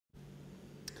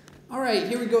All right,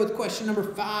 here we go with question number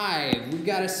 5. We've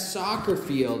got a soccer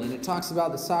field, and it talks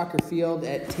about the soccer field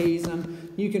at Taysom.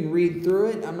 You can read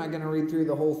through it. I'm not going to read through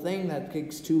the whole thing. That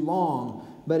takes too long.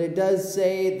 But it does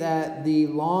say that the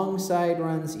long side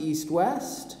runs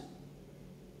east-west.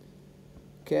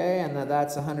 Okay, and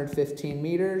that's 115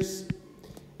 meters.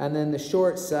 And then the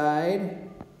short side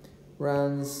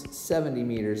runs 70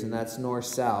 meters, and that's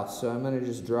north-south. So I'm going to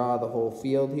just draw the whole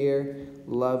field here.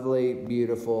 Lovely,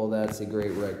 beautiful. That's a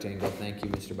great rectangle. Thank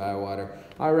you, Mr. Bywater.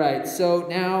 All right, so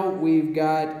now we've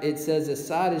got, it says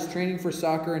Assad is training for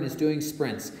soccer and is doing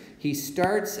sprints. He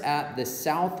starts at the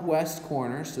southwest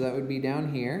corner, so that would be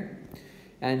down here,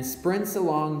 and sprints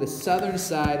along the southern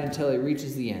side until he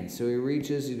reaches the end. So he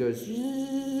goes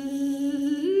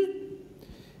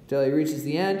until he reaches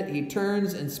the end. He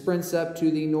turns and sprints up to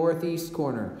the northeast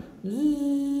corner. And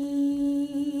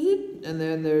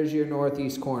then there's your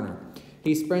northeast corner.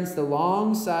 He sprints the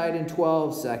long side in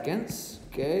 12 seconds.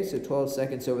 Okay, so 12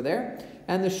 seconds over there.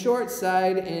 And the short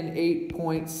side in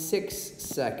 8.6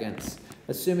 seconds.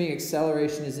 Assuming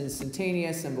acceleration is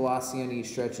instantaneous and velocity on each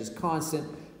stretch is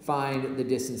constant, find the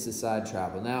distance Assad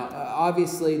traveled. Now,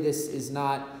 obviously, this is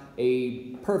not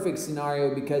a perfect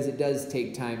scenario because it does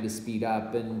take time to speed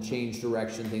up and change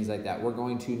direction, things like that. We're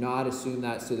going to not assume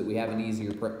that so that we have an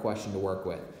easier question to work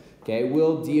with. Okay,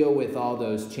 we'll deal with all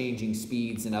those changing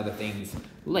speeds and other things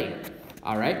later.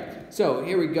 All right, so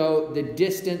here we go. The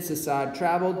distance Assad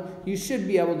traveled. You should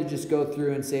be able to just go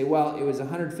through and say, well, it was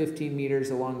 115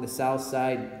 meters along the south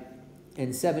side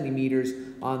and 70 meters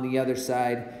on the other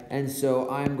side. And so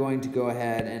I'm going to go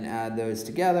ahead and add those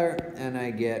together, and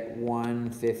I get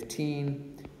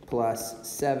 115 plus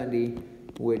 70,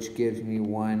 which gives me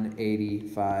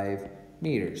 185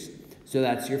 meters. So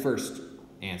that's your first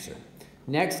answer.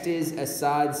 Next is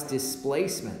Assad's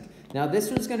displacement. Now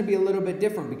this one's going to be a little bit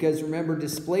different because remember,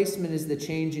 displacement is the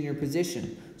change in your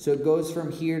position. So it goes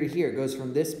from here to here. It goes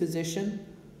from this position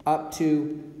up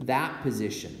to that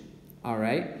position. All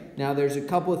right. Now there's a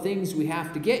couple of things we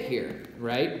have to get here,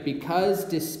 right? Because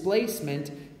displacement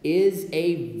is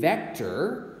a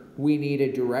vector, we need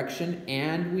a direction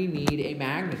and we need a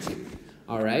magnitude.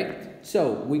 All right.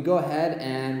 So we go ahead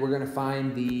and we're going to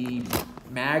find the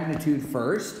magnitude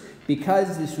first.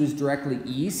 Because this was directly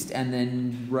east and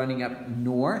then running up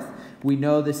north, we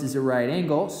know this is a right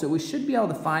angle, so we should be able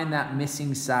to find that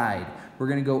missing side. We're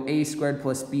going to go a squared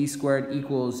plus b squared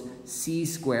equals c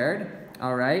squared,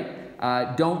 all right?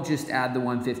 Don't just add the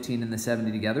 115 and the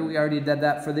 70 together. We already did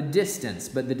that for the distance,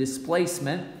 but the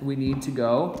displacement, we need to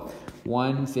go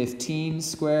 115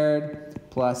 squared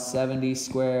plus 70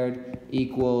 squared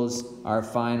equals our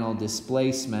final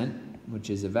displacement,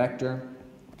 which is a vector,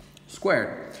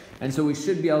 squared. And so we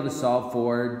should be able to solve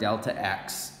for delta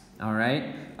x, all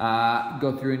right?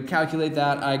 Go through and calculate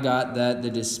that. I got that the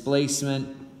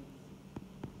displacement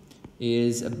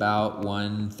is about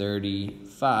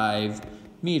 135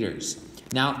 meters.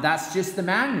 Now, that's just the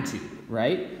magnitude,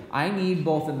 right? I need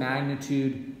both a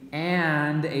magnitude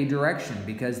and a direction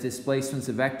because displacement's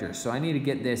a vector. So I need to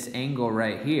get this angle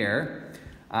right here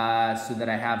so that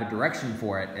I have a direction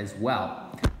for it as well.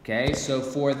 Okay, so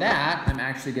for that, I'm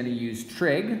actually going to use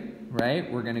trig,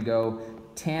 right? We're going to go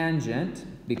tangent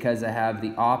because I have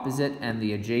the opposite and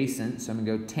the adjacent. So I'm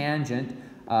going to go tangent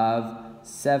of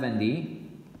 70,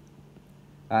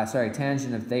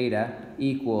 tangent of theta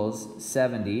equals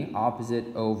 70, opposite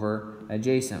over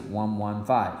adjacent,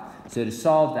 115. So to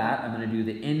solve that, I'm going to do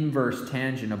the inverse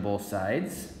tangent of both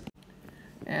sides.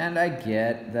 And I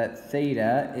get that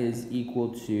theta is equal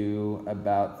to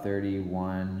about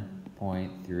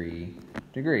 31.3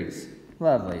 degrees.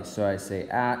 Lovely. So I say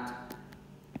at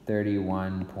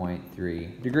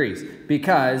 31.3 degrees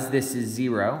because this is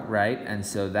 0, right? And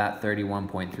so that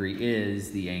 31.3 is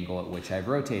the angle at which I've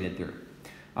rotated through.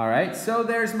 All right, so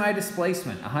there's my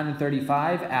displacement,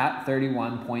 135 at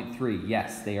 31.3.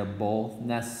 Yes, they are both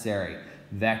necessary.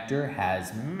 Vector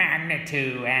has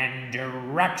magnitude and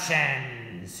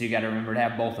direction. So you got to remember to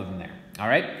have both of them there. All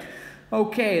right.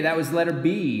 Okay, that was letter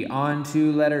B. On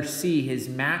to letter C, his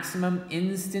maximum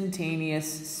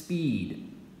instantaneous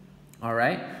speed. All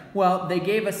right. Well, they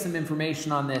gave us some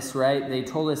information on this, right? They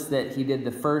told us that he did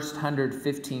the first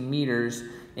 115 meters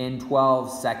in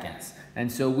 12 seconds.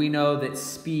 And so we know that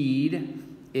speed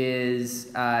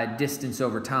is distance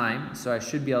over time. So I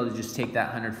should be able to just take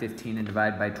that 115 and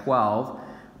divide by 12,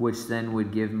 which then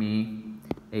would give me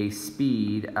a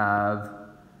speed of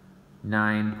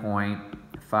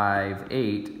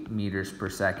 9.58 meters per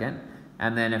second.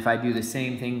 And then if I do the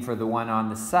same thing for the one on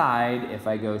the side, if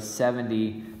I go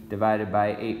 70 divided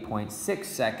by 8.6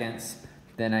 seconds,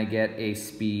 then I get a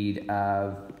speed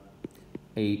of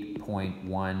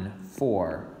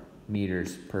 8.14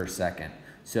 meters per second.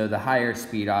 So the higher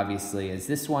speed obviously is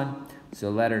this one. So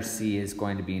letter C is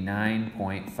going to be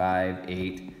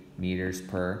 9.58 meters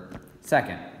per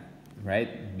second,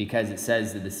 right? Because it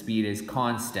says that the speed is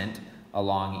constant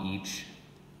along each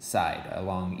side,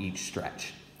 along each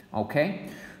stretch. Okay,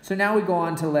 so now we go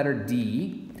on to letter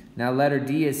D. Now letter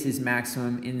D is his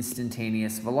maximum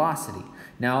instantaneous velocity.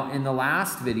 Now in the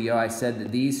last video I said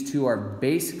that these two are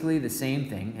basically the same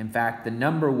thing. In fact, the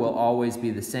number will always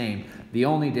be the same. The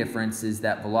only difference is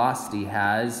that velocity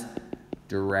has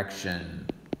direction.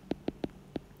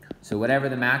 So whatever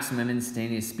the maximum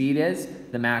instantaneous speed is,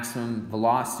 the maximum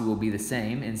velocity will be the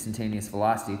same. Instantaneous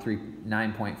velocity,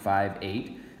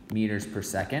 9.58 meters per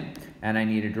second. And I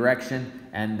need a direction,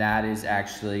 and that is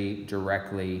actually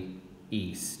directly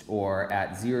east, or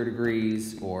at 0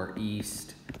 degrees or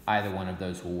east. Either one of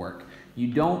those will work. You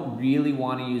don't really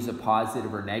want to use a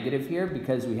positive or negative here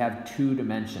because we have two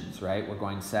dimensions, right? We're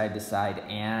going side to side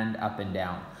and up and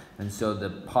down. And so the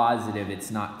positive,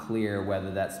 it's not clear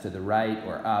whether that's to the right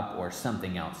or up or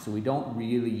something else. So we don't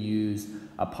really use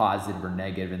a positive or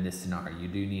negative in this scenario. You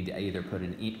do need to either put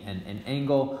an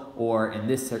angle, or in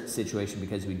this situation,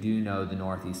 because we do know the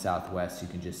northeast, southwest, you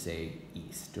can just say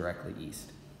east, directly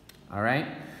east. All right.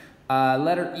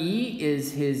 Letter E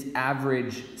is his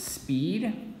average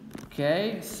speed.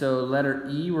 Okay, so letter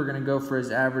E, we're going to go for his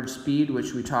average speed,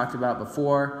 which we talked about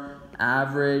before.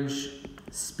 Average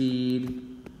speed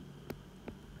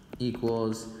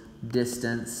equals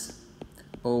distance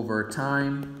over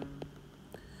time,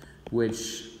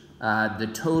 which the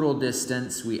total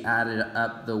distance, we added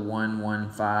up the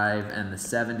 115 and the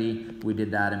 70. We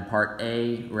did that in part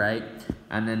A, right?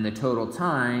 And then the total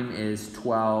time is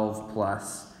 12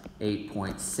 plus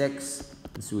 8.6.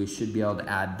 So we should be able to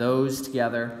add those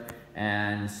together.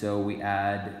 And so we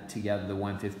add together the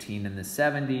 115 and the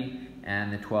 70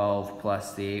 and the 12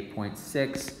 plus the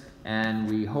 8.6. And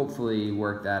we hopefully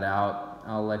work that out.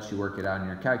 I'll let you work it out in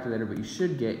your calculator, but you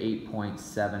should get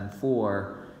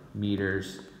 8.74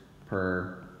 meters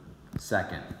per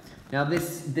second. Now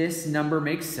this number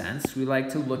makes sense. We like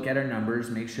to look at our numbers,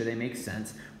 make sure they make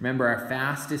sense. Remember, our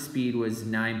fastest speed was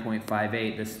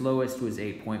 9.58. The slowest was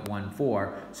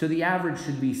 8.14. So the average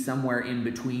should be somewhere in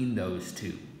between those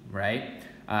two, right?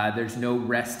 There's no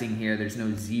resting here. There's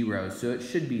no zero. So it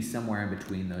should be somewhere in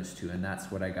between those two. And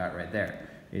that's what I got right there,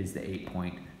 is the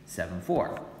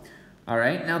 8.74. All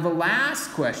right. Now the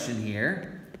last question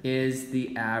here is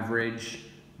the average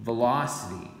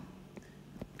velocity.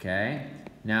 Okay.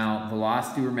 Now,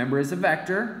 velocity, remember, is a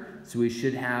vector, so we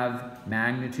should have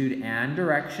magnitude and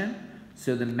direction.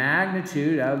 So the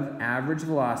magnitude of average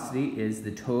velocity is the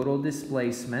total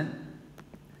displacement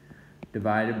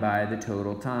divided by the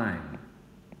total time.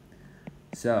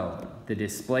 So the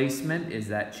displacement is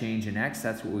that change in x.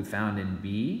 That's what we found in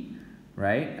B,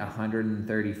 right?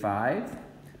 135.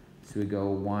 So we go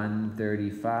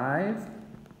 135.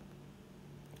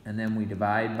 And then we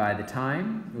divide by the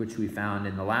time, which we found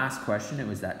in the last question. It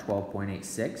was that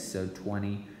 12.86, so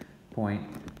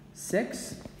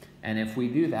 20.6. And if we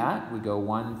do that, we go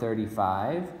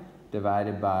 135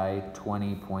 divided by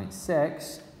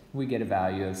 20.6, we get a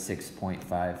value of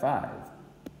 6.55.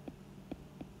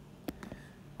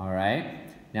 All right,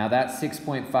 now that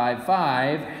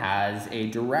 6.55 has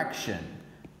a direction,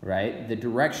 right? The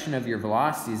direction of your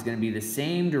velocity is going to be the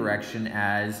same direction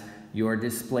as your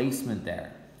displacement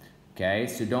there. Okay,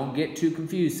 so don't get too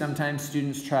confused. Sometimes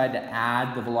students try to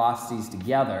add the velocities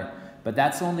together, but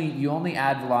that's you only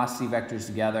add velocity vectors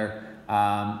together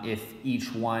if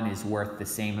each one is worth the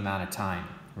same amount of time,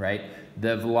 right?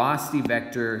 The velocity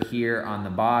vector here on the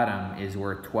bottom is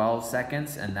worth 12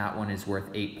 seconds, and that one is worth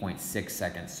 8.6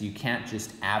 seconds. So you can't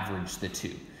just average the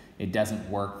two. It doesn't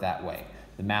work that way.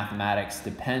 The mathematics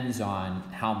depends on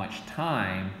how much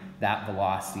time that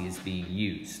velocity is being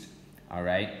used, all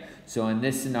right? So in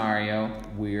this scenario,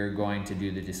 we're going to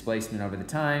do the displacement over the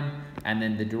time, and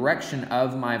then the direction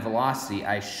of my velocity,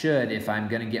 I should, if I'm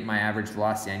going to get my average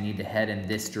velocity, I need to head in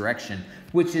this direction,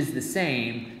 which is the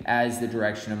same as the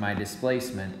direction of my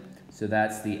displacement. So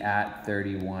that's the at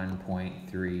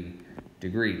 31.3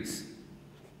 degrees.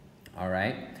 All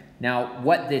right. Now,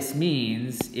 what this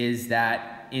means is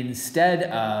that instead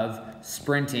of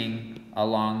sprinting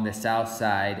along the south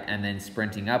side and then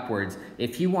sprinting upwards,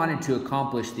 if he wanted to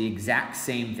accomplish the exact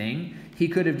same thing, he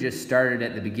could have just started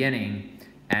at the beginning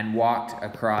and walked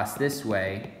across this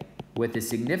way with a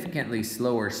significantly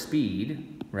slower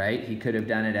speed, right? He could have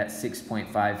done it at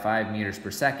 6.55 meters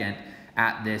per second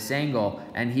at this angle,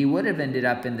 and he would have ended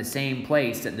up in the same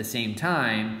place at the same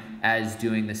time as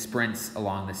doing the sprints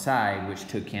along the side, which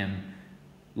took him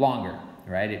longer.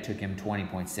 right? It took him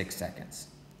 20.6 seconds,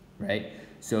 right?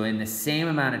 So in the same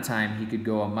amount of time, he could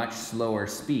go a much slower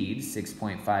speed,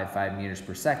 6.55 meters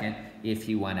per second, if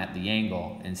he went at the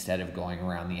angle instead of going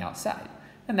around the outside.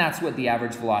 And that's what the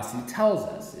average velocity tells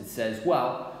us. It says,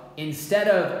 well, instead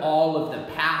of all of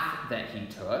the path that he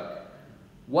took,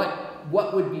 what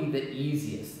would be the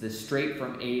easiest, the straight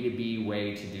from A to B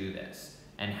way to do this?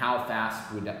 And how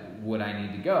fast would I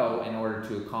need to go in order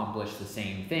to accomplish the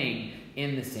same thing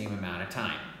in the same amount of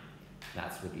time?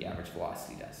 That's what the average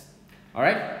velocity does. All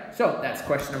right, so that's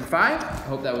question number 5. I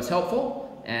hope that was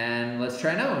helpful, and let's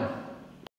try another one.